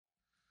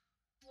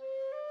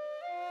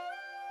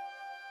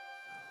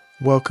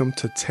Welcome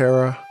to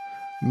Terra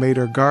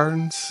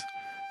Gardens,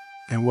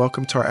 and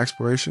welcome to our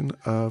exploration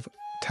of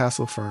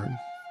Tassel Fern.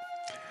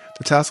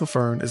 The Tassel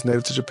Fern is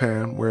native to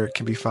Japan, where it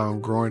can be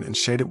found growing in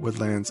shaded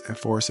woodlands and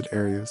forested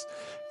areas.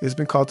 It has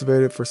been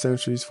cultivated for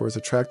centuries for its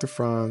attractive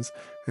fronds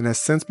and has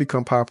since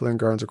become popular in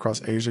gardens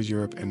across Asia,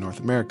 Europe, and North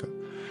America.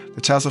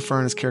 The Tassel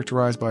Fern is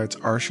characterized by its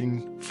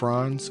arching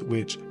fronds,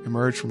 which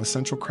emerge from a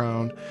central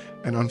crown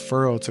and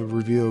unfurl to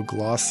reveal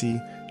glossy,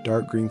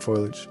 dark green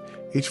foliage.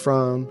 Each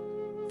frond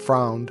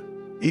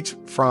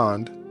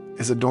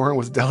is adorned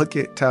with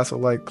delicate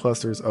tassel-like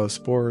clusters of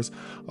spores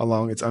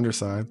along its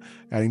underside,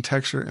 adding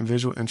texture and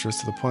visual interest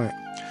to the plant.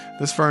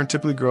 This fern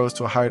typically grows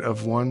to a height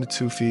of 1 to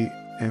 2 feet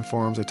and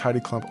forms a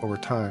tidy clump over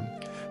time.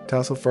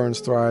 Tassel ferns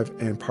thrive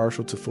in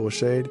partial to full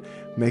shade,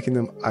 making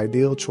them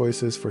ideal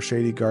choices for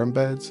shady garden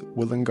beds,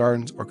 woodland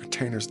gardens, or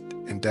containers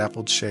in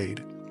dappled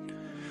shade.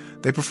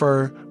 They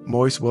prefer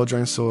moist,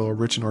 well-drained soil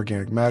rich in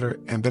organic matter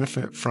and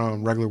benefit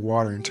from regular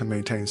watering to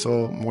maintain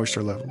soil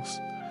moisture levels.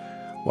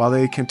 While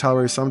they can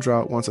tolerate some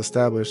drought once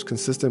established,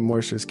 consistent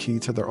moisture is key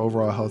to their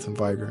overall health and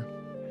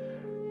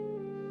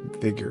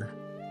vigor.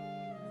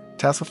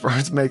 Tassel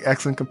ferns make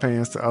excellent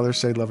companions to other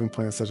shade-loving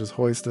plants such as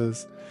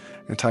hostas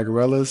and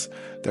tigerellas.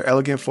 Their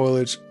elegant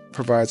foliage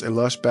provides a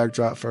lush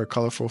backdrop for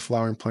colorful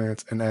flowering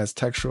plants and adds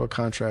textural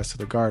contrast to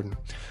the garden.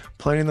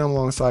 Planting them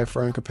alongside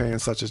fern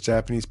companions such as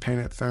Japanese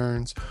painted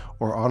ferns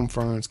or autumn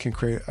ferns can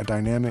create a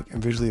dynamic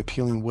and visually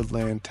appealing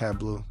woodland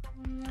tableau.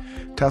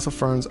 Tassel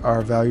ferns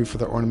are valued for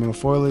their ornamental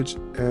foliage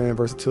and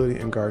versatility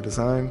in garden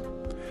design.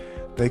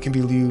 They can be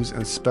used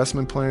in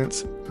specimen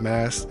plants,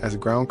 masked as a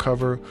ground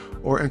cover,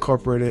 or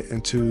incorporated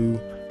into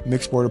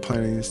mixed border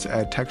plantings to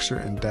add texture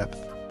and depth.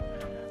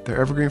 Their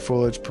evergreen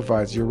foliage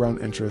provides year-round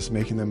interest,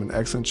 making them an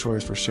excellent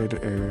choice for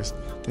shaded areas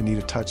that need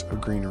a touch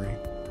of greenery.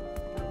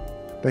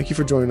 Thank you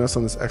for joining us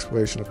on this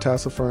exploration of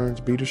tassel ferns.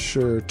 Be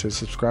sure to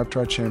subscribe to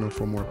our channel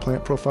for more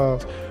plant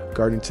profiles,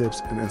 gardening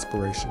tips, and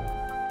inspiration.